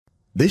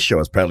This show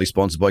is proudly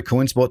sponsored by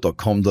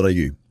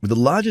coinspot.com.au, with the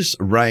largest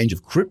range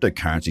of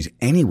cryptocurrencies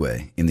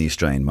anywhere in the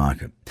Australian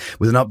market.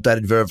 With an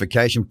updated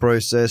verification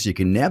process, you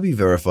can now be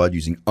verified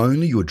using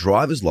only your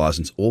driver's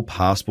license or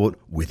passport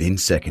within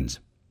seconds.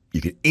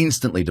 You can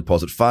instantly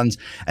deposit funds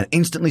and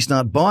instantly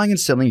start buying and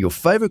selling your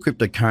favourite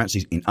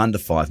cryptocurrencies in under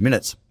 5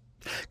 minutes.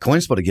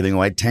 CoinSpot are giving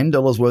away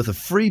 $10 worth of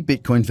free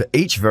Bitcoin for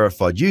each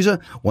verified user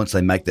once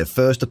they make their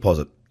first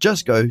deposit.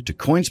 Just go to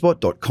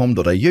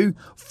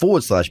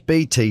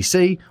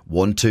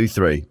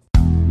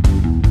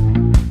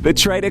coinspot.com.au/BTC123. The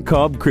Trader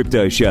Cobb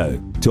Crypto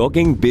Show,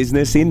 talking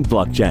business in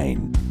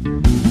blockchain.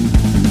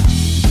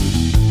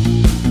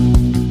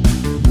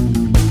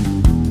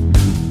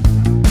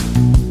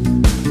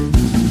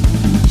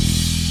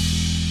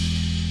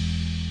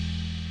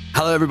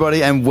 Hello,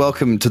 everybody, and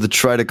welcome to the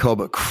Trader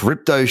Cobb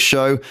Crypto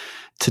Show.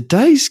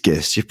 Today's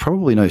guest, you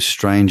probably no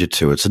stranger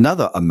to. It's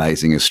another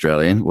amazing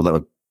Australian. Well, that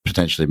would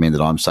potentially mean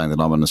that I'm saying that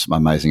I'm an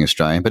amazing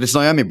Australian, but it's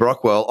Naomi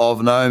Brockwell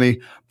of Naomi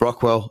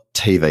Brockwell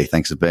TV.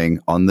 Thanks for being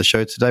on the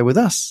show today with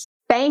us.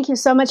 Thank you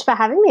so much for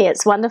having me.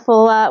 It's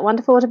wonderful,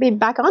 wonderful to be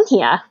back on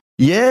here.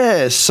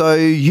 Yeah, so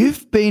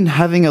you've been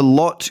having a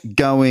lot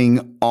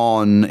going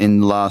on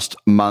in the last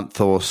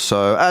month or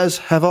so, as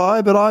have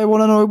I, but I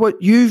want to know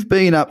what you've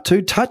been up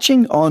to,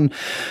 touching on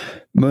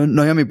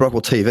Naomi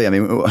Brockwell TV. I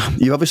mean,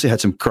 you obviously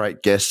had some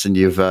great guests, and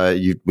we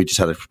just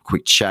had a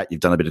quick chat.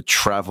 You've done a bit of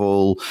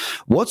travel.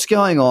 What's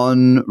going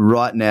on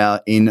right now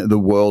in the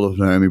world of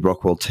Naomi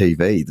Brockwell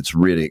TV that's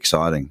really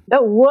exciting?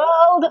 The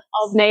world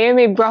of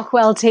Naomi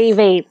Brockwell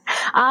TV.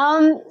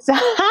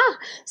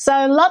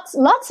 So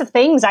lots of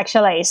things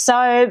actually. So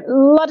a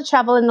lot of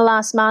travel in the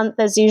last month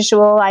as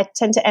usual. I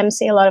tend to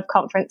MC a lot of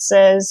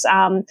conferences.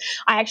 I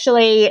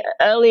actually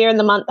earlier in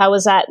the month I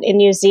was in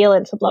New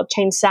Zealand for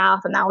Blockchain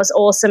South, and that was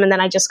awesome. And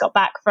then I just got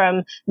back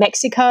from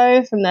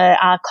Mexico from the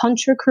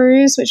Contra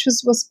cruise, which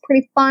was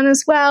pretty fun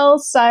as well.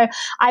 So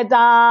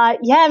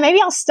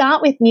maybe I'll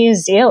start with New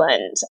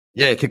Zealand.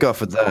 Yeah, kick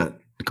off with that.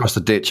 Across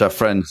the ditch, our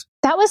friends.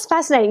 That was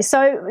fascinating.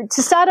 So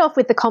to start off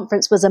with, the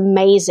conference was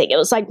amazing. It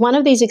was like one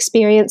of these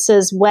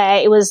experiences where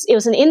it was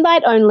an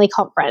invite-only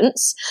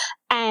conference,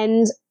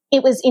 and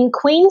it was in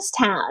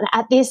Queenstown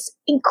at this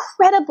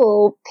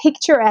incredible,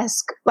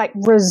 picturesque, like,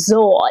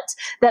 resort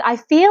that I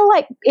feel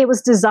like it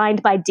was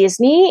designed by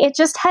Disney. It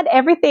just had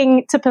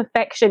everything to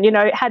perfection. You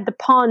know, it had the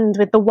pond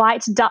with the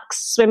white ducks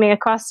swimming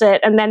across it,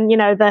 and then, you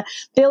know, the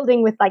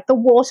building with, like, the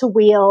water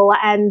wheel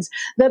and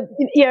the,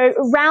 you know,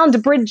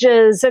 round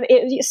bridges, and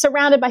it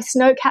surrounded by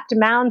snow-capped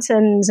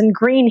mountains and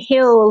green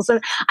hills.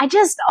 And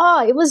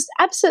it was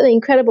absolutely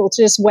incredible to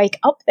just wake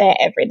up there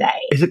every day.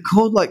 Is it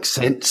called, like,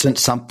 Scent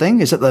something?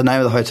 Is it the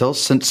name of the hotel?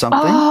 Scent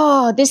something?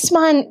 Oh, this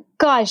one,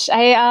 gosh,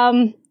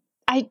 I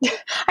can't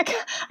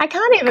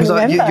even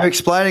remember. You're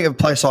explaining a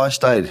place I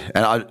stayed,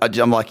 and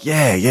I'm like,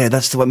 yeah,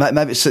 that's the one.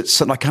 Maybe it's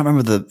something. I can't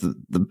remember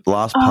the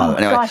last part.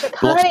 Anyway, gosh,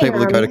 lots of people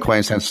that go to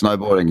Queensland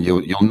snowboarding,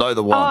 you'll know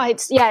the one. Oh,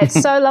 it's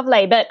so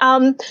lovely. But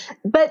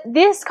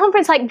this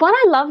conference, like, what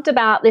I loved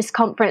about this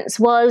conference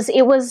was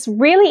it was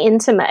really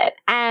intimate,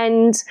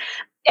 and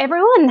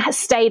everyone has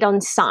stayed on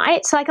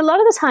site. So, like, a lot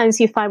of the times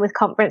you find with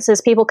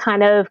conferences, people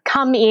kind of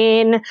come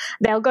in,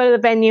 they'll go to the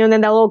venue, and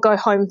then they'll all go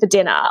home for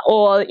dinner,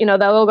 or, you know,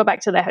 they'll all go back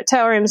to their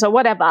hotel rooms or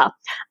whatever.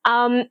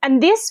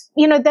 And this,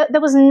 you know,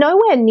 there was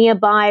nowhere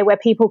nearby where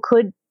people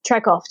could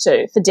trek off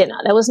to for dinner.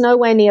 There was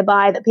nowhere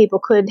nearby that people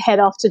could head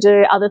off to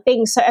do other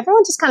things. So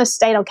everyone just kind of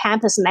stayed on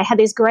campus, and they had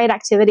these great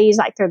activities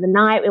like through the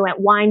night. We went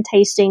wine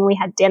tasting, we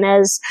had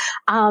dinners.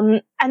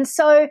 And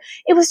so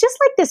it was just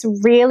like this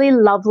really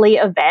lovely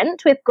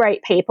event with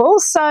great people.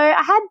 So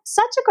I had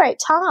such a great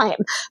time.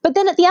 But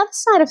then at the other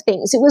side of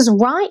things, it was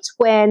right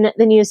when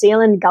the New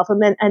Zealand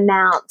government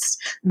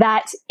announced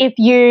that if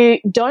you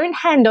don't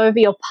hand over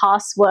your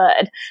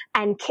password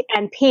and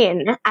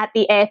PIN at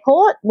the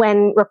airport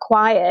when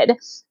required,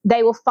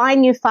 they will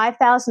fine you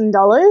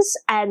 $5,000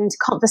 and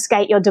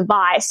confiscate your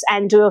device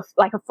and do a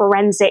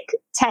forensic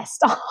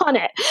test on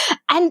it.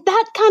 And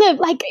that kind of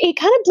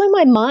blew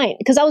my mind,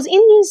 because I was in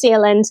New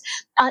Zealand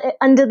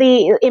under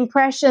the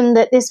impression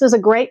that this was a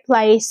great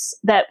place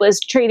that was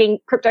treating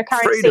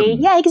cryptocurrency. Freedom.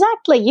 Yeah,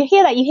 exactly. You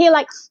hear that. You hear,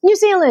 like, New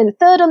Zealand,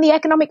 3rd on the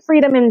Economic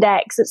Freedom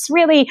Index. It's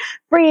really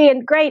free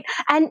and great.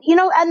 And, you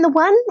know, on the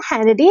one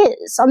hand, it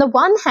is. On the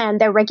one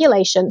hand, their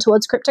regulation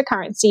towards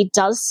cryptocurrency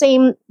does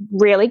seem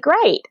really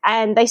great,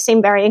 and they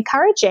seem very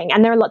encouraging,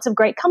 and there are lots of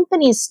great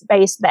companies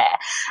based there.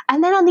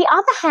 And then on the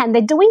other hand,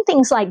 they're doing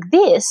things like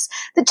this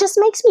that just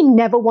makes me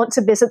never want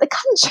to visit the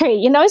country,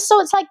 you know? So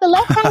it's like the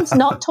left hand's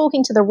not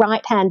talking to the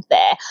right hand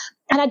there.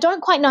 And I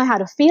don't quite know how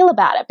to feel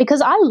about it,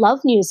 because I love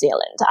New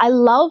Zealand. I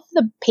love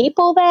the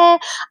people there.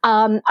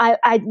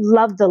 I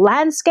love the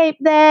landscape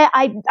there.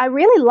 I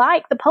really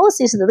like the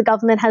policies that the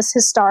government has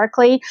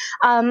historically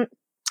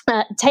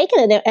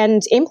taken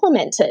and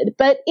implemented.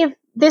 But if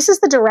this is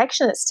the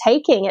direction it's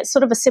taking, it's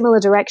sort of a similar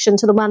direction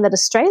to the one that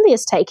Australia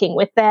is taking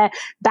with their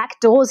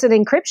backdoors and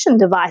encryption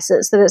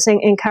devices that it's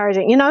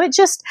encouraging. You know, it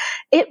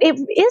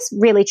is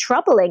really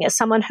troubling as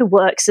someone who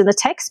works in the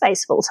tech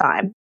space full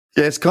time.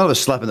 Yeah, it's kind of a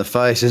slap in the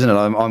face, isn't it?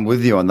 I'm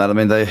with you on that. I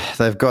mean,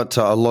 they've got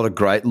a lot of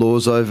great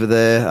laws over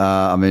there.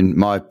 I mean,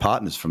 my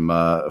partner's from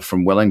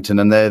Wellington,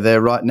 and they're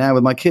there right now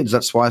with my kids.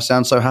 That's why I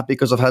sound so happy,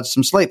 because I've had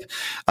some sleep.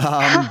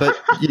 But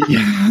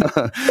you're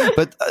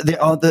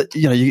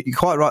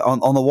quite right.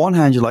 On the one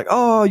hand, you're like,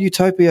 oh,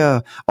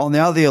 utopia. On the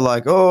other, you're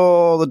like,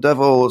 oh, the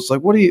devil. It's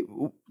like,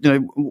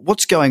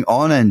 what's going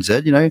on,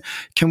 NZ?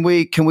 Can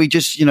we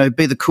just,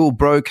 be the cool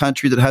bro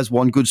country that has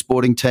one good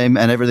sporting team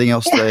and everything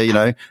else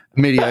they're,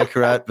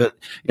 mediocre at? But,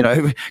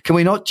 can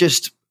we not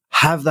just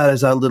have that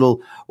as our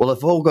little, well,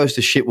 if all goes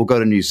to shit, we'll go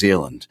to New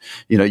Zealand.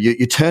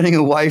 You're turning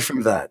away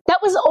from that. That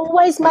was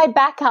always my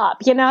backup.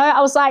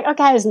 I was like,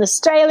 okay, as an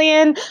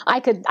Australian, I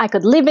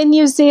could live in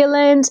New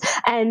Zealand,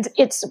 and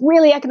it's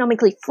really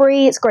economically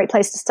free. It's a great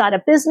place to start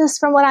a business,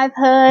 from what I've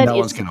heard. No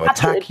one's going to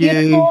attack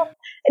you.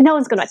 No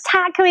one's going to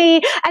attack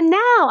me. And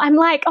now I'm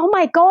like, oh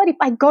my God, if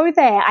I go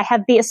there, I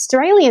have the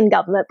Australian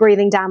government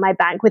breathing down my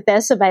back with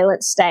their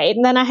surveillance state.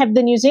 And then I have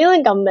the New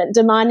Zealand government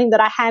demanding that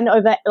I hand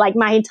over like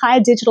my entire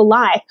digital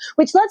life,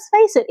 which, let's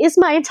face it, is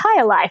my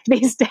entire life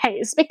these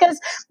days, because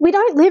we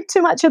don't live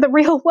too much of the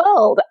real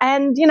world.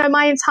 And,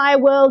 my entire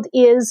world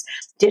is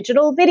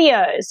digital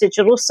videos,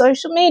 digital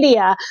social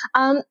media.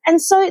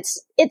 And so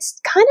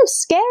it's kind of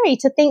scary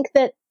to think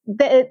that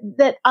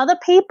other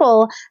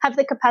people have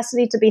the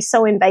capacity to be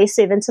so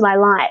invasive into my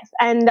life.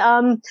 And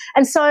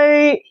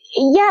so,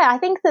 yeah, I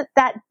think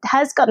that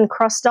has gotten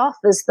crossed off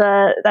as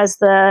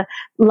the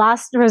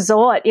last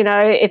resort.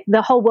 If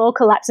the whole world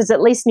collapses,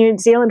 at least New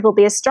Zealand will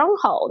be a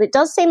stronghold. It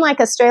does seem like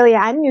Australia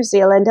and New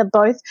Zealand have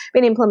both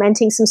been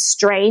implementing some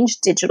strange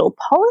digital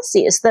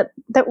policies that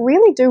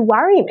really do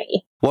worry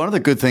me. One of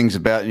the good things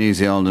about New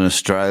Zealand and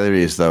Australia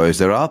is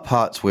there are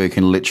parts where you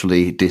can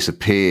literally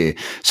disappear.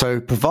 So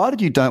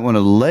provided you don't want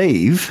to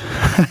leave,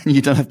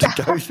 you don't have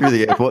to go through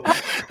the airport,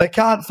 they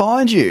can't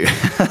find you.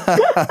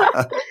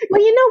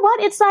 Well, you know what?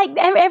 It's like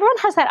everyone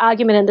has that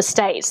argument in the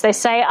States. They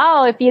say,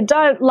 oh, if you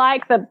don't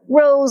like the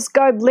rules,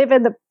 go live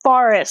in the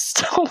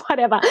forest or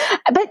whatever.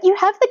 But you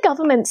have the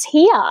governments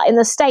here in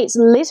the States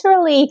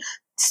literally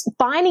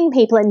fining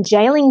people and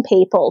jailing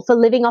people for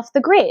living off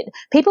the grid.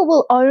 People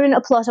will own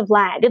a plot of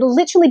land. It'll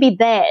literally be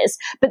theirs,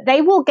 but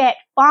they will get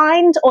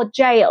fined or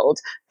jailed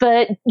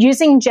for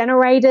using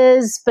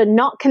generators, for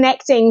not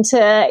connecting to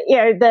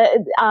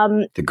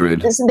the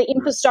grid, the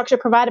infrastructure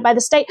provided by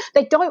the state.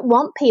 They don't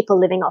want people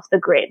living off the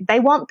grid. They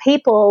want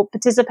people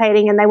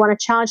participating, and they want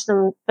to charge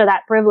them for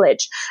that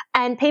privilege.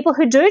 And people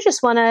who do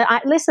just want to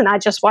I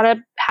just want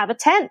to have a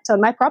tent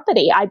on my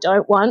property. I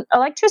don't want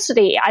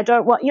electricity. I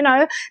don't want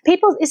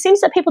people. It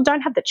seems that people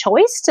don't have the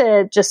choice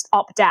to just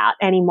opt out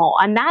anymore,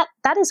 and that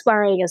is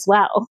worrying as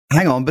well.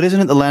 Hang on, but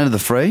isn't it the land of the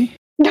free?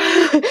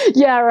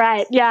 Yeah,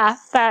 right. Yeah,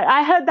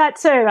 I heard that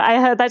too.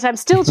 I'm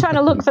still trying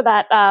to look for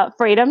that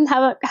freedom.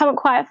 Haven't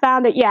quite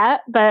found it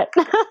yet, but.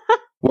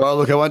 Well,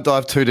 look, I won't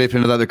dive too deep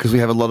into that because we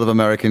have a lot of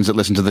Americans that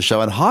listen to the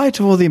show. And hi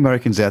to all the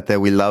Americans out there.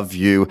 We love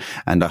you,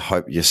 and I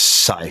hope you're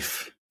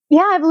safe.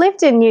 Yeah, I've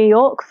lived in New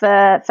York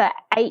for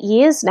 8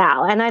 years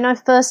now, and I know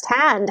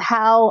firsthand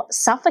how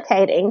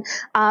suffocating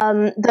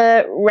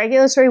the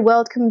regulatory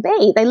world can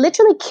be. They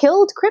literally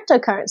killed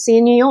cryptocurrency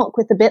in New York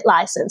with the BIT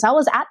license. I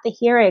was at the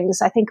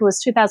hearings, I think it was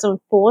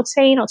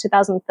 2014 or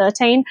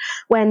 2013,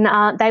 when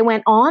they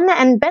went on,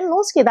 and Ben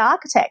Lawsky, the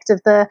architect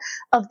of the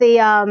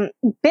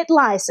BIT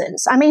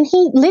license, I mean,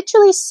 he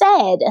literally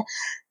said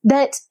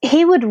that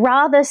he would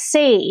rather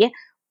see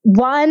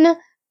one,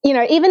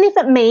 even if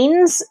it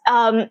means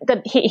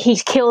that he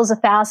kills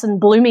 1,000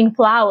 blooming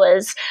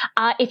flowers,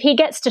 if he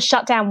gets to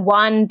shut down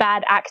one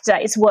bad actor,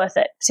 it's worth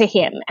it to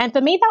him. And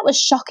for me, that was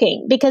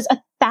shocking, because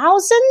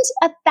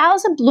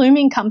 1,000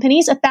 blooming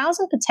companies,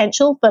 1,000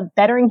 potential for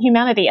bettering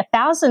humanity,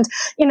 1,000,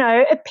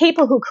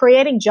 people who are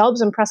creating jobs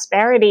and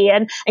prosperity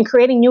and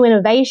creating new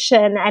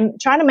innovation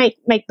and trying to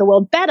make the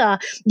world better.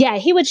 Yeah,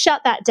 he would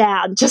shut that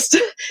down just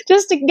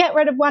to get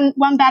rid of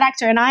one bad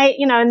actor. And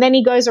and then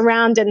he goes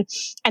around and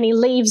he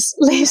leaves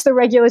the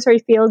regulatory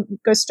field,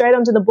 goes straight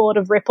onto the board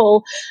of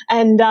Ripple,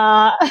 and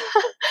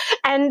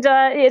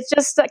it's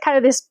just kind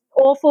of this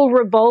awful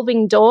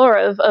revolving door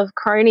of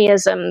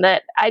cronyism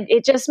that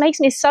it just makes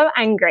me so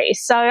angry.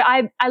 So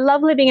I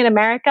love living in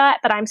America,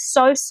 but I'm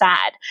so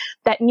sad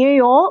that New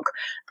York,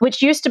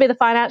 which used to be the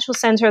financial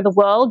center of the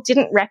world,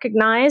 didn't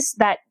recognize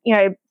that,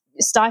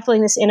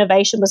 stifling this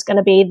innovation was going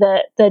to be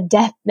the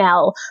death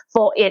knell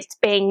for it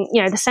being,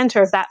 the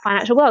center of that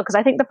financial world. Because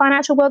I think the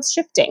financial world's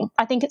shifting.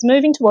 I think it's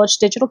moving towards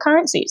digital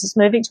currencies. It's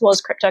moving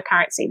towards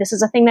cryptocurrency. This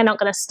is a thing they're not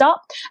going to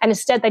stop. And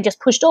instead, they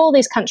just pushed all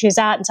these countries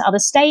out into other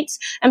states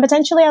and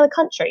potentially other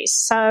countries.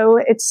 So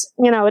it's,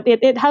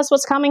 it has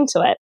what's coming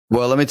to it.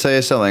 Well, let me tell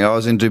you something. I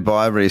was in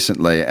Dubai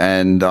recently,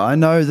 and I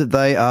know that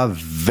they are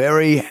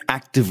very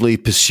actively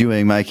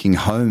pursuing making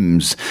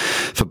homes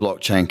for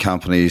blockchain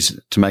companies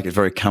to make it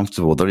very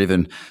comfortable. They're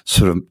even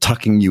sort of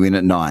tucking you in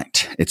at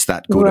night. It's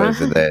that good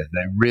over there.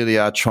 They really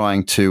are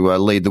trying to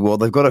lead the world.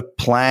 They've got a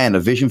plan,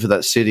 a vision for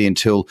that city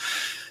until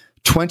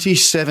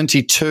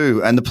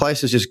 2072, and the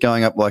place is just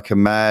going up like a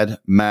mad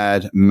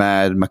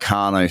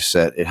Meccano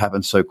set. It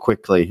happens so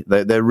quickly.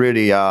 They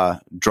really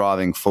are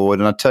driving forward.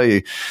 And I tell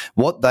you,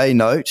 what they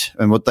note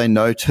and what they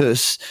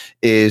notice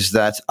is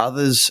that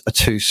others are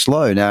too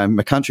slow. Now, in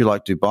a country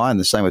like Dubai, and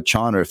the same with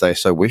China, if they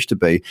so wish to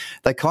be,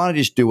 they kind of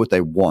just do what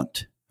they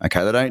want.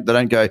 Okay, they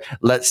don't go,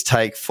 let's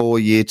take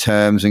 4-year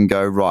terms and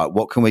go, right,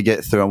 what can we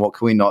get through and what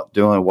can we not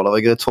do and what are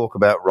we going to talk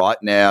about right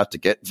now to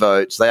get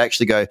votes? They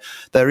actually go,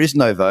 there is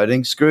no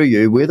voting. Screw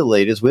you. We're the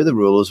leaders. We're the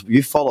rulers.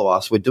 You follow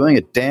us. We're doing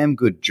a damn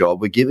good job.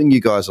 We're giving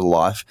you guys a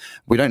life.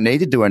 We don't need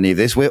to do any of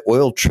this. We're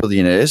oil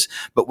trillionaires,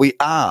 but we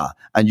are,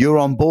 and you're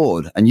on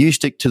board, and you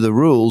stick to the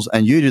rules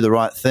and you do the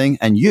right thing,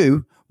 and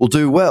you will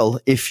do well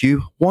if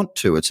you want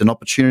to. It's an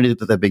opportunity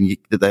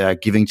that they are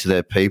giving to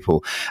their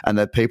people, and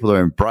their people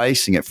are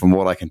embracing it. From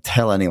what I can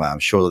tell, anyway, I'm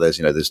sure that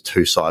there's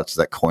two sides to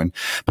that coin,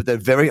 but they're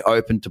very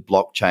open to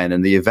blockchain.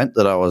 And the event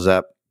that I was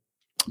at,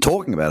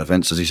 talking about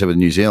events, as you said, with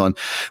New Zealand,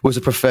 was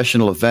a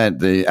professional event.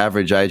 The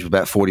average age was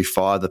about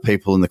 45. The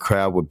people in the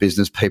crowd were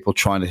business people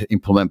trying to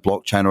implement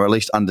blockchain, or at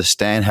least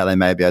understand how they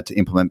may be able to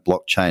implement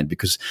blockchain,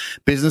 because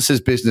business is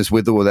business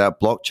with or without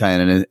blockchain.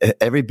 And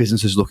every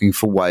business is looking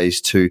for ways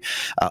to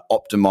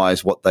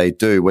optimize what they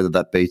do, whether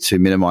that be to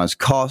minimize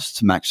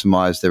costs,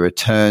 maximize their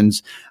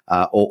returns,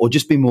 or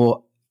just be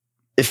more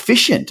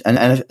efficient.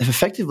 And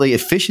effectively,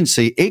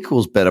 efficiency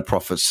equals better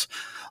profits,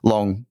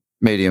 long,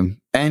 medium,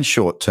 and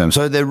short term.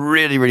 So they're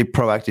really, really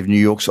proactive. New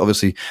York's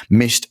obviously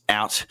missed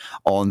out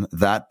on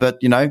that. But,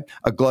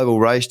 a global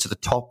race to the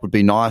top would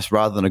be nice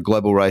rather than a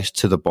global race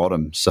to the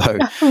bottom. So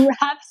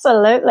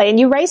absolutely. And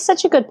you raised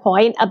such a good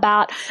point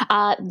about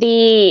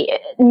the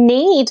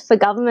need for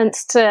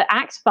governments to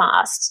act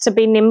fast, to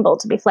be nimble,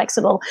 to be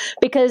flexible.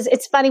 Because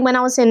it's funny, when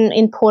I was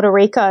in Puerto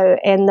Rico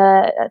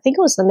I think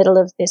it was the middle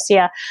of this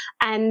year,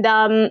 and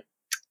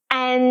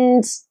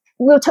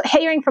we were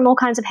hearing from all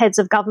kinds of heads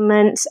of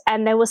government,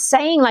 and they were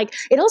saying,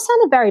 it all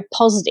sounded very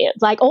positive.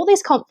 All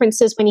these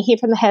conferences, when you hear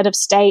from the head of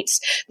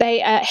states,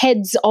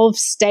 heads of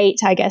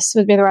state, I guess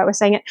would be the right way of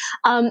saying it,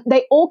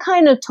 they all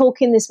kind of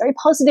talk in this very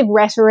positive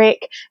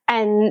rhetoric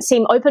and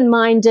seem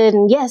open-minded.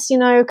 And yes,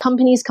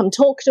 companies come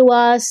talk to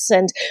us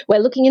and we're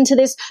looking into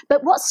this.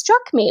 But what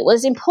struck me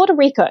was in Puerto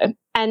Rico,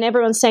 and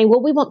everyone's saying,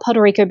 well, we want Puerto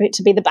Rico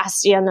to be the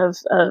bastion of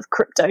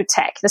crypto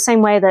tech, the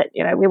same way that,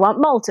 we want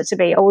Malta to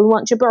be, or we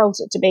want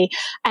Gibraltar to be.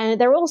 And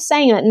they're all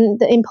saying it.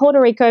 And in Puerto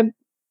Rico,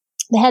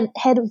 the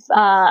head of,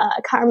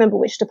 I can't remember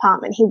which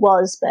department he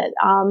was,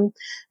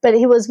 but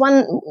he was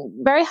one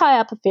very high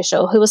up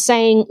official who was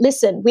saying,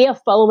 listen, we are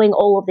following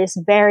all of this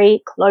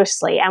very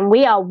closely, and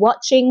we are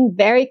watching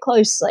very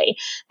closely,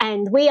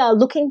 and we are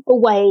looking for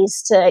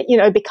ways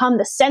to, become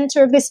the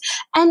center of this.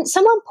 And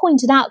someone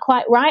pointed out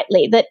quite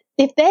rightly that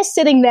if they're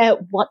sitting there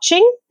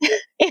watching,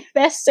 if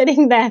they're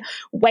sitting there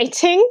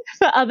waiting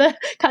for other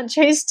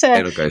countries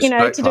to,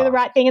 to do the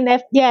right thing, and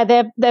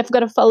they've got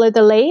to follow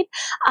the lead,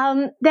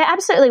 they're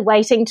absolutely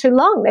waiting too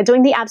long. They're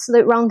doing the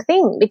absolute wrong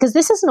thing, because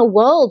this isn't a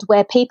world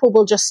where people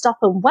will just stop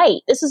and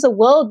wait. This is a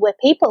world where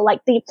people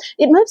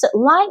it moves at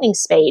lightning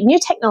speed. New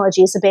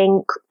technologies are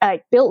being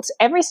built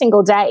every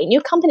single day. New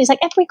companies,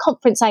 every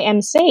conference I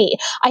MC,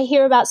 I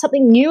hear about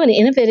something new and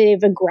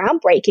innovative and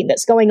groundbreaking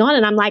that's going on,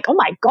 and I'm like, oh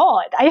my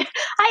God, I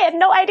had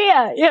no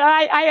idea.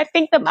 I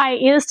think that my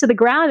ears to the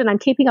ground and I'm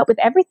keeping up with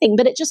everything,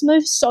 but it just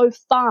moves so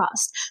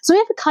fast. So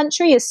if a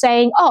country is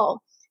saying,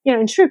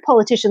 in true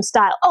politician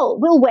style,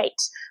 we'll wait,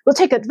 we'll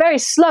take it very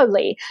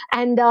slowly,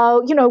 and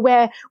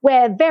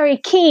we're very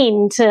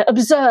keen to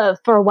observe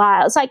for a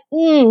while. It's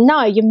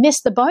no, you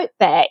missed the boat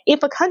there.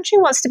 If a country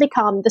wants to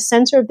become the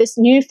center of this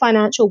new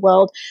financial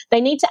world, they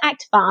need to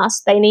act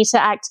fast. They need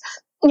to act,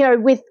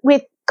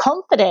 with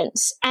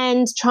confidence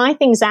and try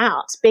things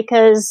out,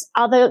 because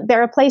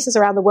there are places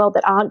around the world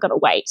that aren't going to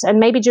wait, and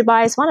maybe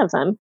Dubai is one of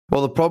them.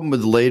 Well, the problem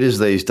with leaders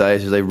these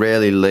days is they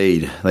rarely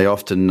lead. They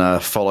often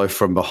follow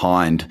from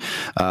behind.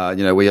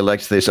 We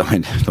elect this. I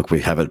mean, look,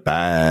 we have it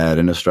bad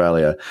in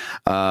Australia.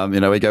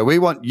 We go, we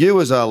want you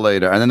as our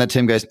leader. And then the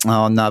team goes,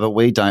 oh, no, but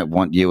we don't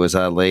want you as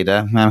our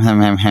leader. And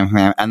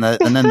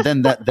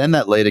then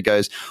that leader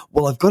goes,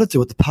 well, I've got to do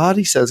what the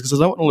party says because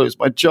I don't want to lose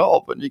my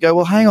job. And you go,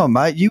 well, hang on,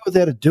 mate. You were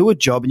there to do a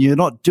job and you're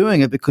not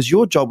doing it because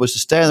your job was to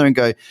stand there and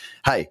go,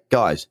 hey,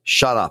 guys,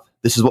 shut up.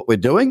 This is what we're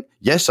doing.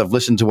 Yes, I've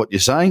listened to what you're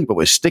saying, but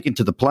we're sticking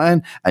to the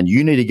plan, and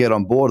you need to get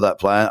on board that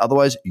plan.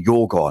 Otherwise,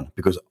 you're gone,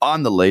 because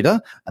I'm the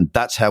leader, and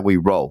that's how we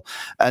roll.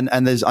 And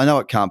I know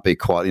it can't be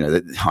quite,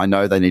 I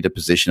know they need a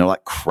position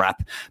like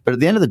crap, but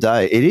at the end of the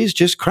day, it is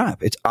just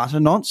crap. It's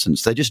utter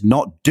nonsense. They're just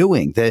not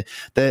doing.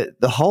 The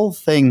whole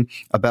thing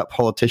about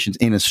politicians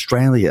in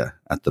Australia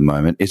at the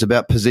moment is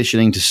about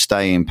positioning to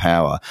stay in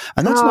power.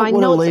 And that's not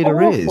what a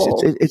leader is.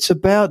 It's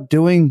about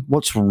doing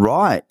what's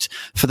right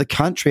for the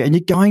country. And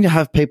you're going to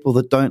have people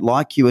that don't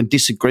like you and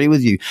disagree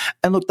with you.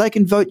 And look, they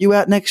can vote you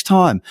out next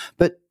time.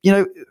 But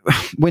we're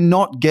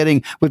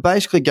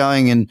basically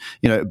going and,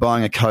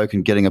 buying a Coke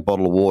and getting a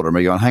bottle of water. And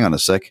we're going, hang on a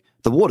sec.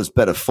 the water's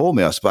better for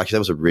me, I suppose. Actually,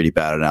 that was a really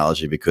bad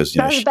analogy because,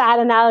 that was a bad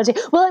analogy.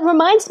 Well, it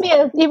reminds me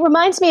of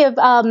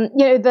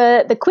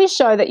the quiz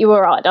show that you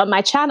were on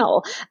my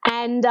channel,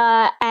 and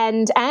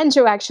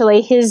Andrew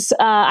actually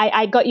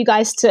I got you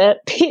guys to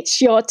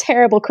pitch your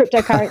terrible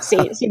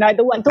cryptocurrencies,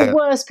 the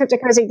worst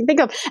cryptocurrency you can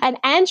think of, and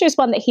Andrew's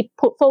one that he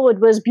put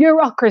forward was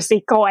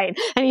bureaucracy coin,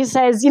 and he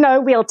says,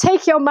 we'll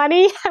take your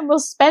money and we'll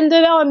spend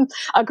it on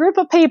a group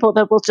of people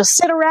that will just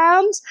sit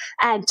around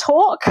and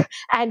talk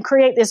and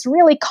create this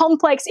really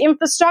complex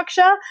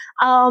infrastructure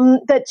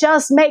that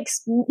just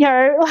makes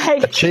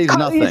achieves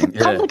nothing.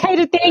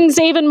 Complicated things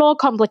even more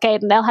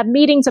complicated. And they'll have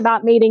meetings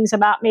about meetings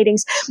about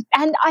meetings.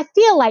 And I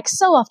feel like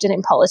so often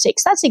in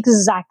politics, that's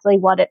exactly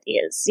what it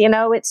is.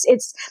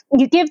 It's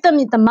you give them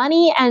the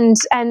money, and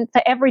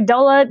for every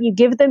dollar you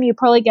give them, you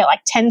probably get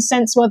like 10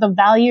 cents worth of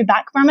value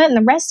back from it, and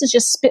the rest is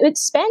just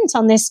spent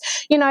on this,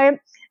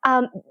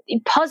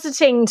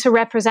 positing to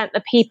represent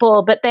the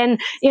people, but then,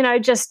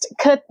 just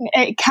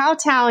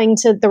kowtowing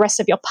to the rest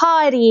of your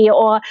party,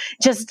 or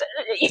just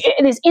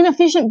this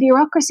inefficient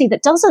bureaucracy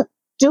that doesn't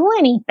do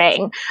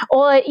anything,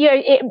 or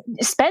it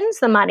spends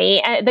the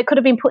money that could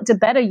have been put to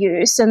better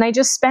use, and they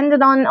just spend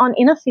it on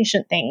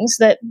inefficient things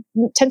that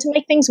tend to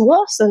make things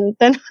worse than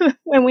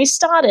when we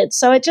started.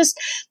 So it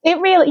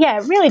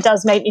really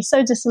does make me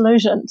so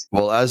disillusioned.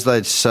 Well, as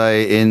they'd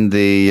say in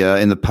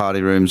the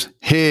party rooms,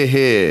 hear,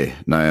 hear,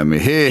 Naomi,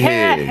 hear,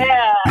 hear.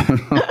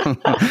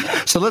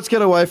 So let's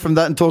get away from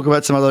that and talk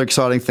about some other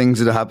exciting things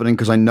that are happening,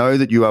 because I know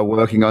that you are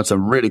working on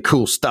some really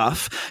cool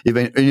stuff. You've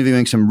been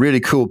interviewing some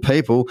really cool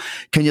people.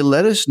 Can you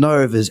let us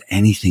know if there's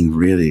anything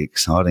really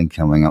exciting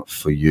coming up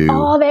for you?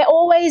 Oh, there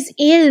always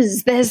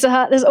is. There's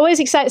always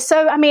exciting.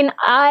 So, I mean,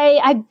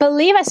 I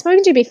believe I've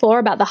spoken to you before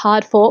about the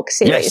Hard Fork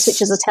series, yes,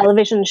 which is a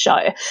television show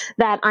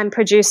that I'm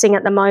producing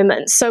at the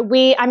moment. So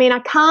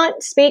I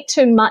can't speak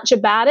too much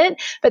about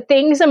it, but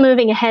things are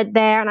moving ahead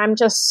there, and I'm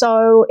just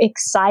so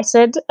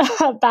excited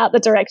about the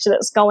direction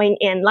it's going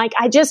in.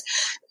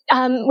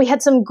 We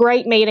had some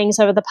great meetings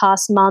over the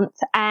past month,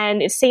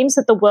 and it seems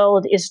that the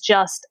world is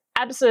just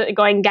absolutely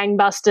going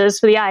gangbusters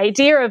for the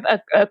idea of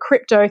a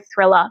crypto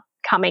thriller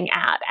coming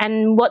out.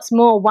 And what's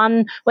more,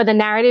 one where the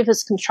narrative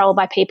is controlled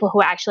by people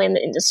who are actually in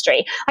the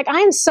industry.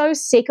 I am so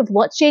sick of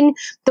watching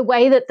the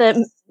way that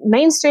the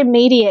mainstream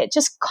media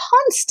just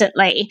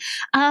constantly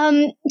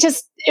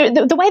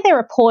the way they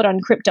report on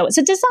crypto. It's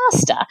a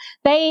disaster.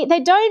 They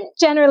don't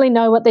generally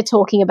know what they're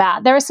talking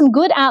about. There are some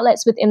good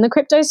outlets within the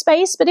crypto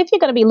space, but if you're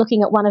going to be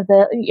looking at one of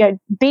the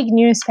big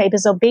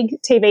newspapers or big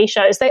TV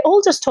shows, they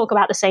all just talk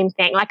about the same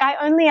thing. I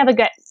only ever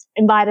get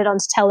invited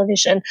onto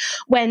television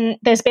when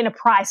there's been a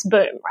price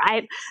boom,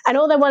 right? And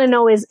all they want to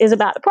know is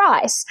about the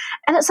price.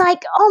 And it's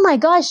like, oh my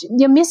gosh,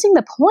 you're missing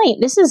the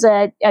point. This is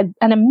an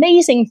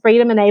amazing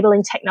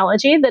freedom-enabling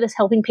technology that is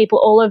helping people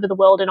all over the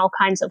world in all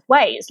kinds of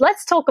ways.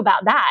 Let's talk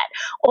about that.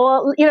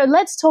 Or,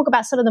 let's talk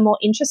about some of the more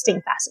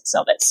interesting facets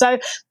of it. So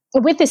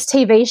with this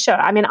TV show,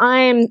 I mean,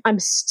 I'm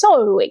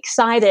so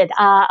excited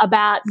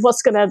about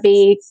what's going to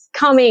be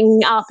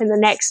coming up in the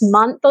next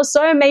month or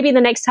so. Maybe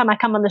the next time I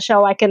come on the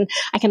show, I can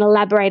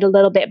elaborate a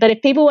little bit. But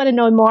if people want to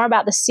know more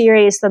about the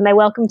series, then they're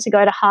welcome to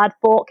go to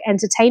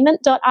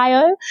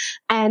hardforkentertainment.io,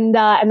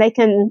 and they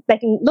can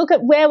look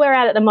at where we're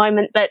at the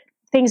moment. But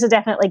things are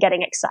definitely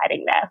getting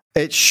exciting there.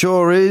 It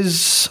sure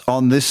is,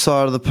 on this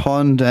side of the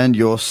pond and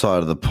your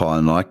side of the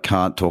pond. I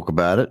can't talk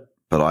about it,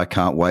 but I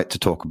can't wait to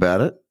talk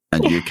about it.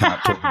 And you can't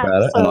talk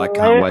about it, and I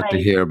can't wait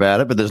to hear about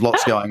it. But there's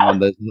lots going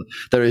on.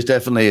 There is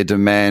definitely a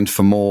demand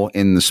for more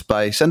in the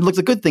space. And look,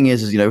 the good thing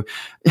is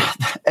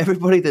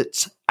everybody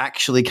that's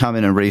actually come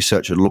in and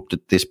researched and looked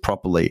at this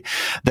properly,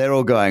 they're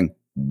all going,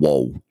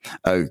 whoa,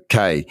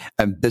 okay.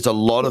 And there's a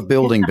lot of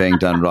building being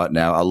done right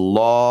now, a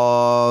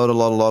lot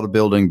of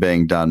building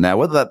being done now,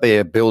 whether that be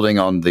a building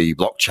on the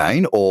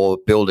blockchain or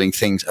building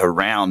things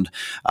around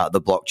the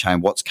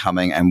blockchain, what's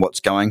coming and what's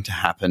going to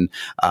happen.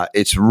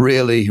 It's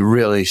really,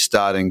 really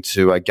starting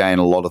to gain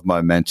a lot of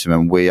momentum,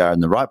 and we are in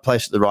the right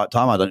place at the right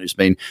time. I don't just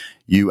mean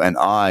you and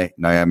I,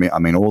 Naomi, I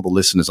mean all the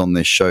listeners on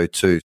this show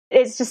too.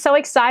 It's just so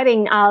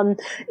exciting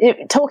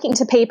talking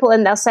to people,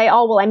 and they'll say,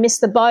 oh, well, I missed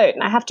the boat.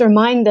 And I have to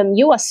remind them,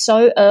 you are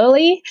so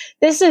early.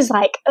 This is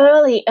like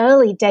early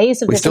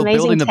Days of this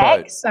amazing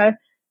tech. So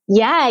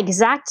yeah,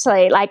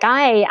 exactly.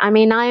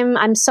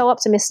 I'm so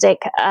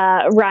optimistic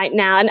right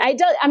now. And I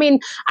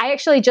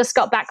actually just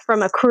got back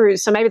from a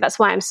cruise, so maybe that's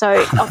why I'm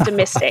so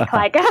optimistic.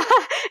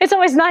 It's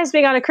always nice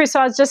being on a cruise. So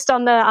I was just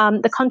on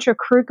the Contra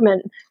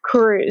Krugman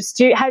cruise.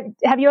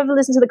 Have you ever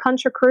listened to the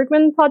Contra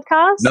Krugman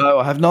podcast? No,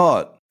 I have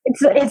not.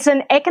 It's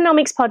an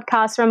economics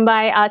podcast run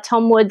by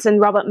Tom Woods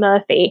and Robert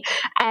Murphy,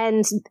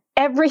 and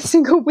every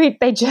single week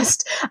they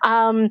just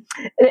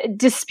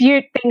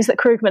dispute things that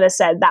Krugman has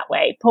said that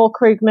way. Paul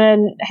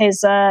Krugman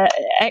is a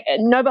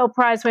Nobel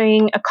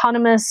Prize-winning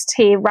economist.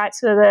 He writes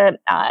for the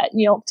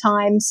New York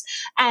Times,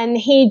 and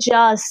he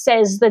just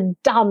says the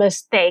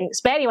dumbest things.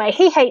 But anyway,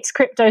 he hates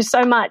crypto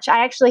so much.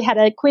 I actually had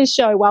a quiz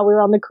show while we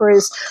were on the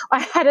cruise. I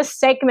had a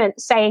segment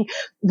saying,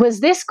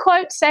 was this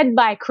quote said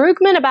by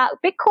Krugman about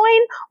Bitcoin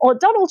or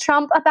Donald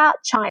Trump about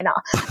China?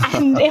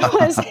 And it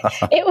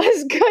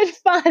was good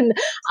fun.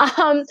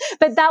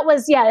 But that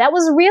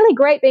was really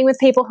great being with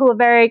people who were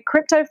very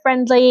crypto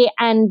friendly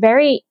and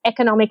very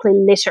economically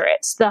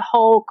literate. The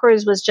whole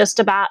cruise was just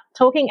about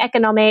talking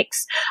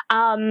economics,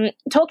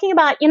 talking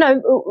about,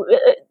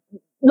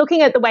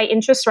 looking at the way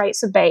interest rates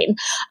have been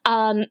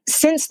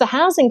since the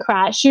housing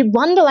crash, you'd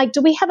wonder, like,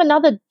 do we have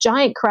another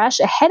giant crash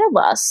ahead of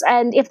us?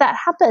 And if that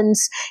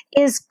happens,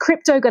 is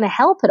crypto going to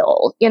help at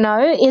all?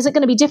 Is it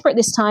going to be different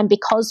this time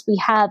because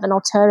we have an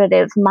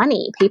alternative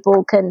money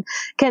people can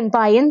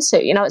buy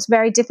into? It's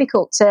very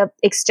difficult to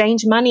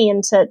exchange money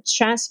and to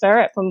transfer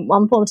it from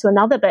one form to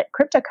another, but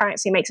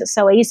cryptocurrency makes it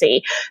so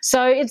easy.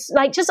 So it's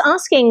like just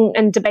asking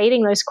and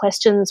debating those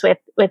questions with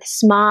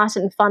smart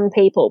and fun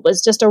people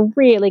was just a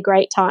really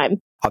great time.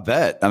 I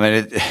bet. I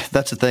mean,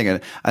 that's the thing.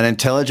 An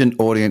intelligent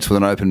audience with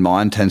an open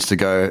mind tends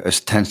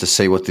to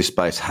see what this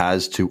space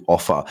has to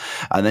offer.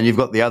 And then you've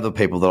got the other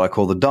people that I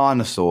call the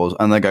dinosaurs,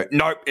 and they go,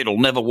 nope, it'll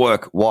never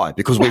work. Why?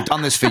 Because we've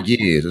done this for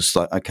years. It's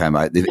like, okay,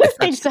 mate,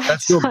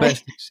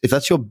 if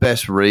that's your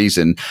best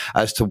reason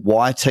as to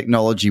why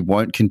technology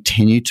won't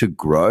continue to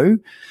grow,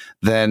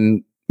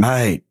 then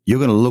mate, you're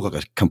going to look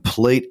like a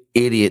complete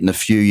idiot in a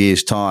few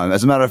years' time.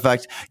 As a matter of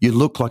fact, you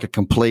look like a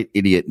complete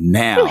idiot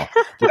now.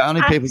 The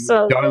only people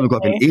you don't look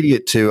like an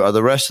idiot to are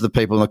the rest of the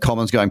people in the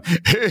comments going,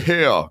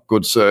 here,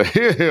 good sir,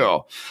 here.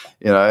 Oh,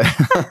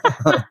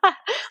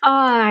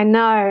 I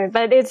know.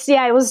 But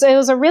it was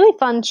a really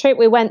fun trip.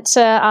 We went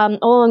to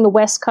all on the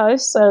west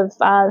coast of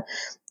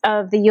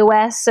the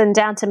US and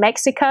down to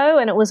Mexico,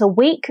 and it was a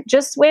week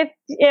just with,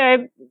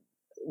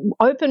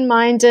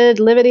 open-minded,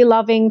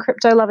 liberty-loving,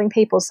 crypto-loving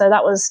people. So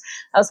that was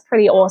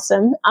pretty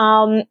awesome.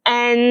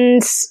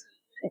 And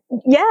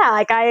yeah,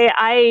 like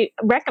I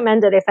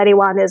recommend it if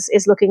anyone is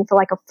looking for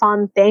like a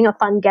fun thing, a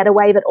fun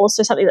getaway, but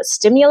also something that's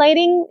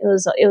stimulating. It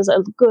was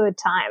a good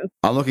time.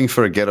 I'm looking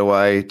for a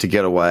getaway,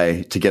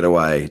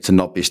 to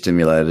not be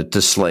stimulated,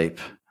 to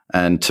sleep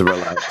and to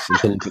relax and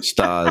to look at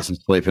stars and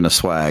sleep in a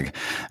swag.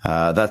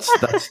 That's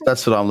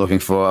what I'm looking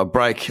for. A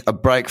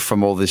break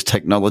from all this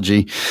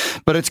technology,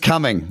 but it's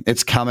coming.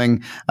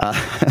 And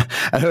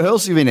who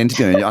else have you been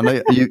interviewing? I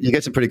know you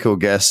get some pretty cool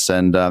guests,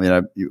 and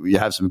you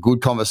have some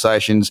good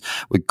conversations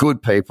with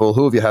good people.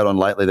 Who have you had on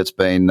lately that's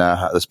been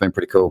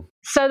pretty cool?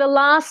 So the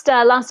last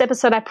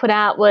episode I put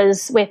out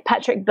was with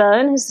Patrick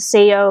Byrne, who's the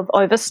CEO of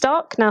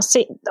Overstock. Now,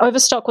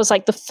 Overstock was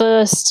like the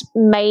first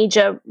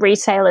major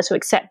retailer to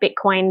accept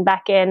Bitcoin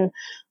back in,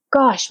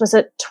 was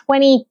it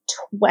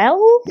 2012?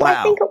 Wow.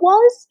 I think it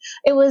was.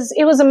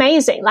 It was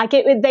amazing. Like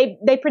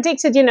they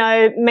predicted,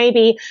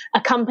 maybe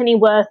a company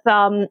worth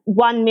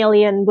 1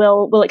 million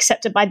will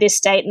accept it by this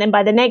date, and then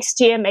by the next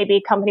year, maybe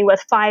a company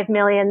worth 5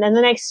 million. Then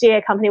the next year,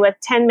 a company worth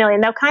 10 million.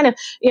 They were kind of,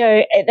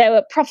 they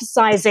were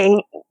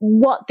prophesizing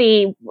what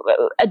the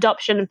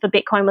adoption for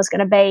Bitcoin was going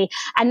to be,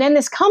 and then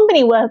this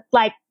company worth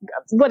like,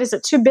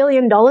 $2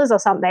 billion or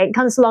something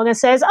comes along and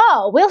says,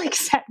 "Oh, we'll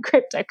accept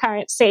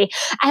cryptocurrency,"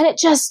 and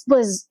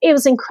it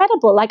was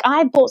incredible. Like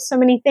I bought so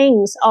many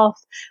things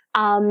off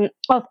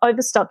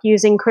Overstock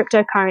using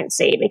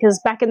cryptocurrency,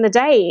 because back in the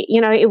day,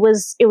 it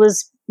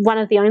was one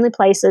of the only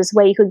places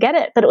where you could get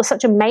it, but it was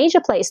such a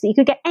major place that you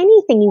could get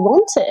anything you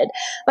wanted.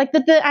 Like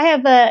I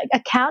have a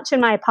couch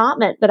in my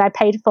apartment that I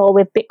paid for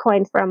with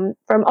Bitcoin from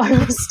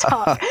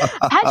Overstock.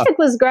 Patrick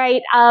was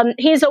great.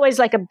 He's always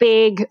like a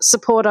big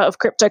supporter of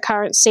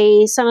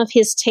cryptocurrency. Some of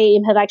his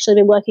team have actually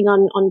been working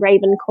on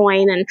Raven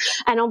Coin,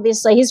 and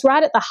obviously he's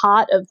right at the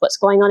heart of what's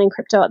going on in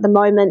crypto at the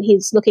moment.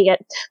 He's looking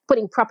at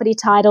putting property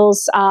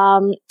titles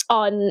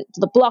on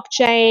the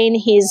blockchain.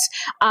 He's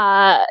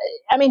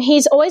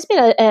always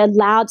been a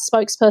loud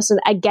spokesperson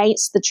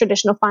against the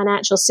traditional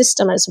financial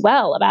system as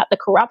well, about the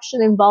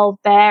corruption involved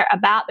there,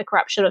 about the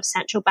corruption of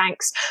central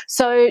banks.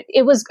 So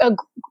it was a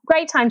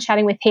great time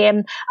chatting with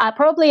him.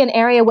 Probably an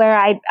area where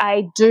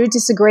I do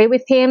disagree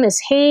with him is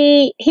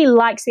he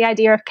likes the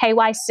idea of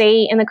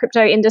KYC in the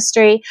crypto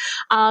industry.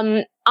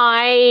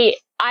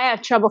 I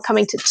have trouble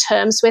coming to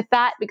terms with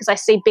that, because I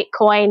see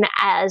Bitcoin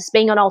as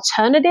being an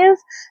alternative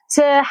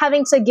to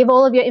having to give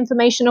all of your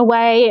information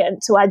away and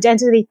to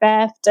identity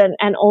theft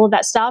and all of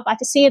that stuff. I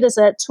see it as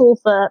a tool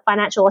for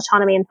financial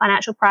autonomy and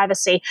financial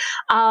privacy.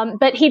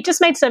 But he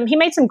just made some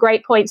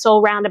great points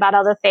all around about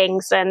other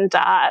things, and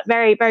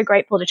very, very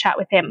grateful to chat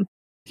with him.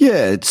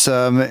 Yeah,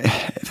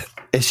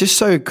 it's just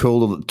so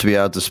cool to be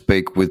able to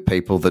speak with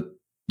people that,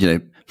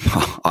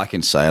 I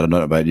can say it, I don't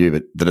know about you,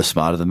 but that are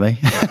smarter than me.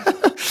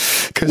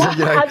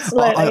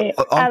 Absolutely.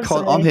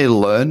 I'm here to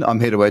learn. I'm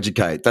here to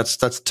educate. That's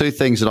two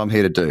things that I'm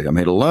here to do. I'm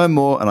here to learn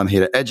more, and I'm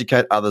here to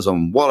educate others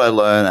on what I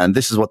learn. And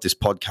this is what this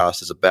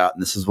podcast is about,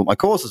 and this is what my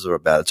courses are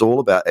about. It's all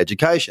about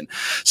education.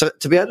 So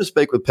to be able to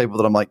speak with people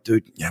that I'm like,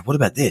 dude, what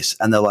about this?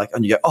 And they're like,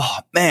 and you go, oh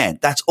man,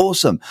 that's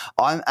awesome.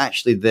 I'm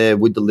actually there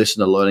with the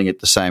listener learning at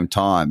the same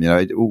time.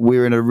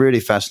 We're in a really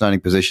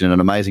fascinating position and an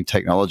amazing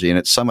technology, and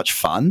it's so much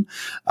fun.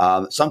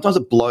 Sometimes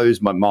it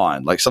blows my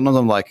mind. Like sometimes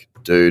I'm like,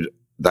 dude,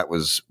 that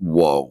was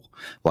whoa.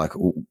 Like,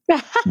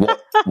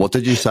 what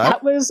did you say?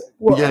 That was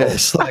whoa.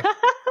 Yes. Like,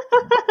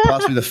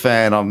 pass me the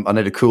fan. I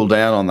need to cool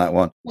down on that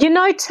one.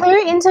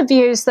 2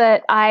 interviews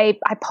that I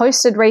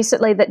posted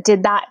recently that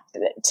did that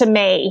to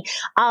me.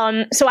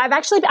 So I've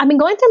been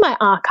going through my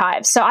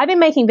archives. So I've been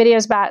making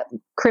videos about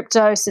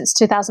crypto since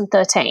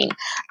 2013.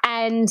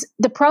 And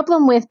the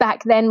problem with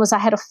back then was I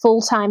had a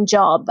full-time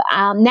job.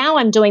 Now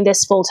I'm doing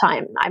this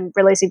full-time. I'm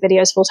releasing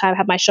videos full-time,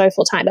 have my show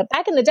full-time. But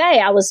back in the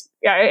day, I was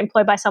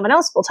employed by someone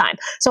else full-time.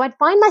 So I'd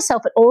find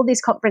myself at all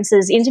these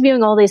conferences,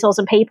 interviewing all these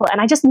awesome people, and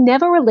I just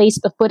never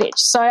released the footage.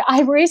 So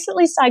I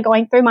recently started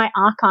going through my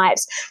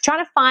archives,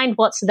 trying to find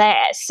what's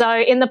there. So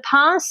in the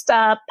past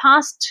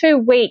 2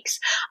 weeks,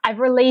 I've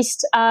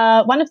released,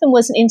 one of them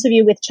was an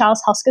interview with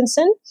Charles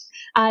Hoskinson.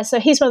 So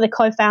he's one of the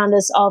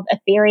co-founders of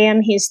Ethereum.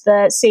 He's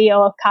the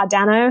CEO of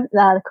Cardano,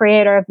 the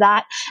creator of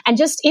that. And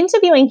just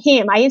interviewing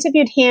him, I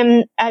interviewed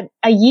him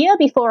a year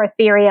before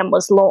Ethereum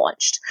was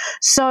launched.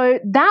 So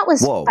that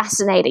was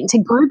fascinating. To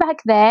go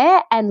back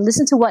there and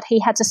listen to what he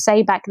had to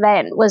say back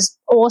then was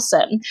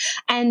awesome.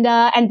 And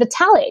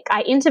Vitalik,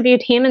 I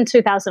interviewed him in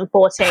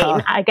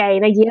 2014,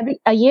 again,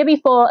 a year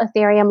before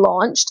Ethereum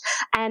launched.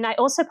 And I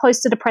also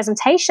posted a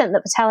presentation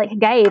that Vitalik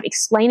gave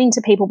explaining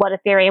to people what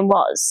Ethereum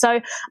was. So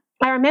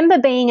I remember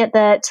being at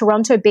the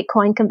Toronto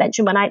Bitcoin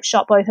convention when I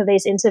shot both of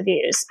these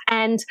interviews.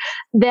 And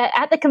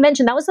at the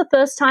convention, that was the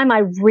first time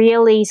I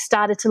really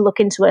started to look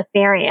into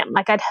Ethereum.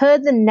 Like I'd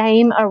heard the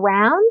name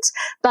around,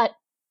 but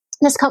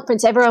this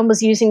conference, everyone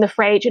was using the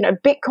phrase,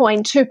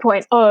 Bitcoin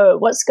 2.0,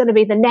 what's going to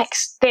be the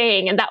next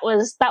thing? And that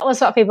was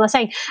what people were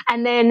saying.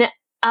 And then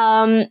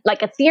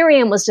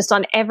Ethereum was just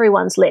on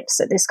everyone's lips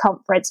at this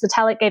conference.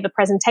 Vitalik gave a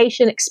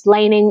presentation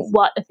explaining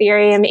what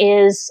Ethereum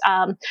is.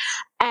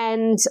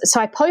 And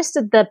so I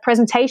posted the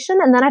presentation,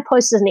 and then I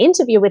posted an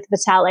interview with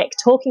Vitalik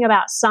talking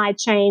about side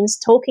chains,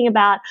 talking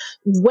about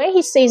where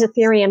he sees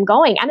Ethereum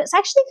going. And it's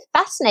actually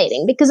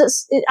fascinating because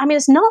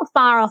it's not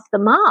far off the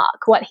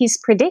mark what he's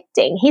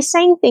predicting. He's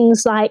saying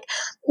things like,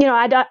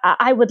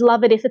 I would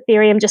love it if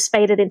Ethereum just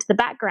faded into the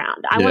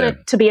background. I want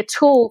it to be a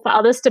tool for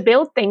others to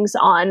build things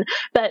on,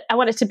 but I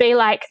want it to be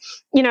like,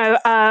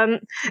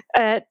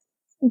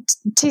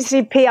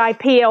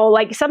 TCP/IP or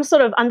like some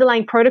sort of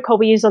underlying protocol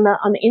we use on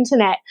the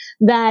internet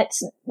that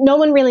no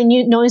one really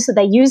knows that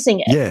they're using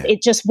it. Yeah.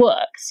 It just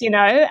works,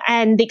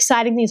 and the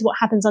exciting thing is what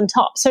happens on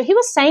top. So he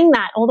was saying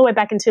that all the way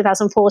back in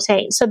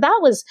 2014. So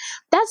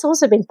that's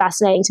also been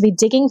fascinating to be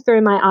digging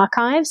through my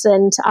archives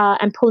and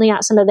pulling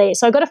out some of these.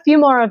 So I've got a few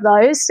more of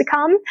those to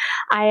come.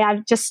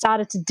 I've just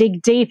started to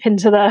dig deep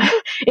into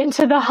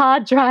the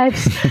hard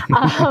drives.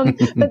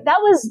 But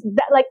that was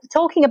like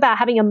talking about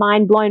having a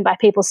mind blown by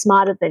people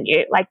smarter than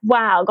you. Like,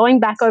 wow, going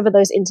back over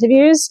those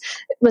interviews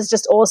was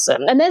just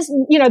awesome. And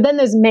then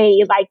there's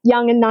me, like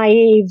young and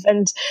naive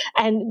and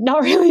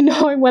not really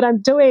knowing what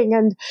I'm doing.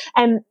 And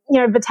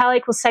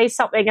Vitalik will say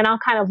something and I'll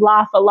kind of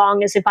laugh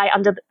along as if I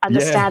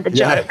understand the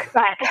joke.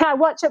 Right? I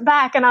watch it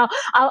back and I'll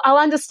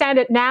understand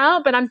it now,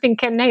 but I'm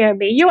thinking,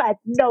 Naomi, you had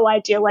no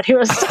idea what he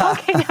was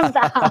talking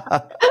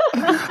about.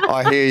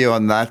 I hear you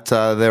on that.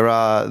 There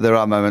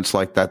are moments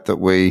like that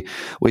we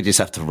just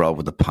have to roll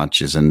with the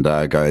punches and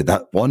go,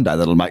 that one day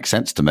that'll make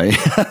sense to me.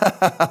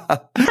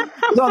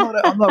 I'm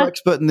not an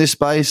expert in this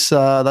space.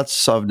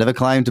 I've never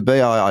claimed to be.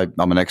 I'm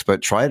an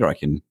expert trader. I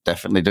can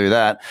definitely do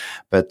that,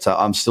 but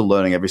I'm still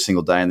learning every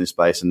single day in this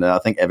space. And I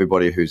think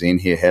everybody who's in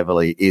here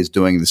heavily is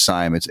doing the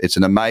same. It's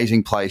an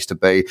amazing place to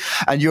be,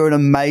 and you're an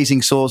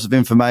amazing source of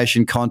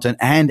information, content,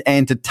 and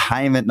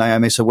entertainment,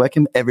 Naomi. So where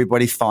can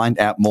everybody find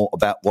out more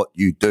about what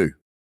you do?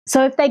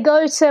 So if they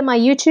go to my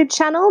YouTube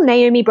channel,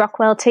 Naomi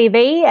Brockwell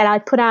TV, and I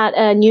put out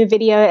a new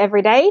video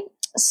every day.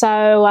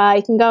 So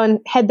you can go and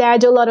head there. I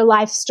do a lot of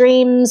live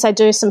streams. I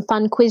do some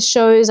fun quiz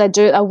shows. I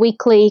do a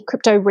weekly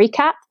crypto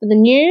recap for the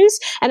news.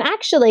 And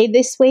actually,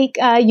 this week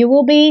you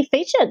will be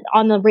featured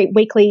on the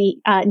weekly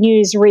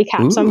news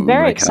recap. So I'm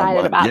very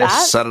excited about that.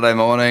 Yes, Saturday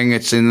morning.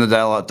 It's in the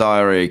Daylight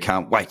Diary.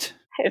 Can't wait.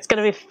 It's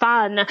going to be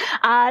fun.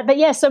 But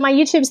yeah, so my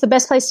YouTube's the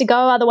best place to go.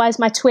 Otherwise,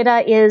 my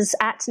Twitter is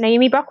at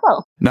Naomi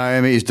Brockwell.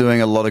 Naomi is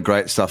doing a lot of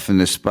great stuff in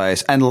this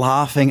space and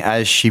laughing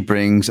as she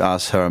brings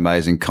us her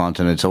amazing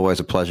content. It's always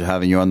a pleasure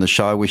having you on the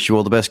show. I wish you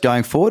all the best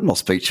going forward, and I'll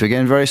speak to you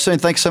again very soon.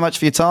 Thanks so much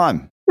for your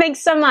time. Thanks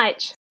so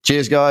much.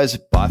 Cheers, guys.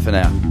 Bye for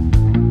now.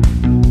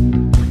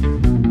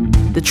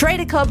 The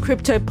Trader Cobb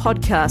Crypto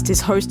Podcast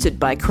is hosted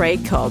by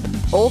Craig Cobb.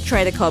 All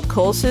Trader Cobb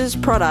courses,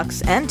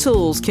 products, and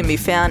tools can be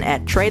found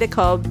at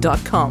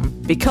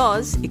tradercobb.com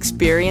because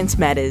experience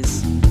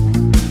matters.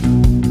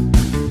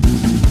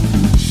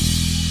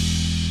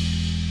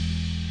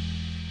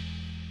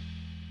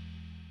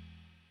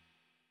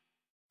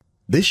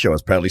 This show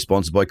is proudly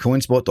sponsored by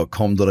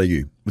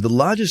coinspot.com.au, with the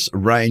largest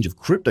range of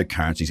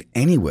cryptocurrencies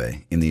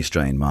anywhere in the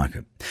Australian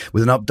market.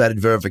 With an updated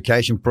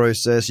verification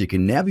process, you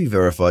can now be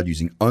verified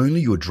using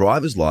only your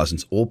driver's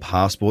license or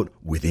passport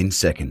within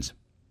seconds.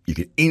 You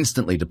can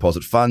instantly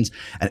deposit funds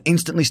and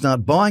instantly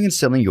start buying and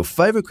selling your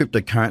favorite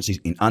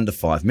cryptocurrencies in under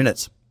 5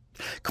 minutes.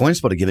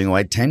 CoinSpot are giving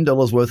away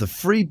 $10 worth of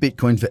free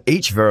Bitcoin for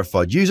each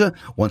verified user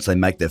once they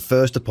make their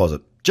first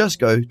deposit. Just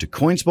go to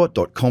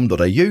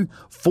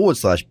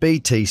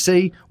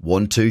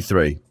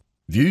coinspot.com.au/BTC123.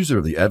 Views are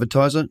of the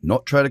advertiser,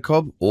 not Trader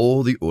Cobb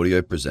or the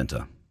audio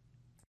presenter.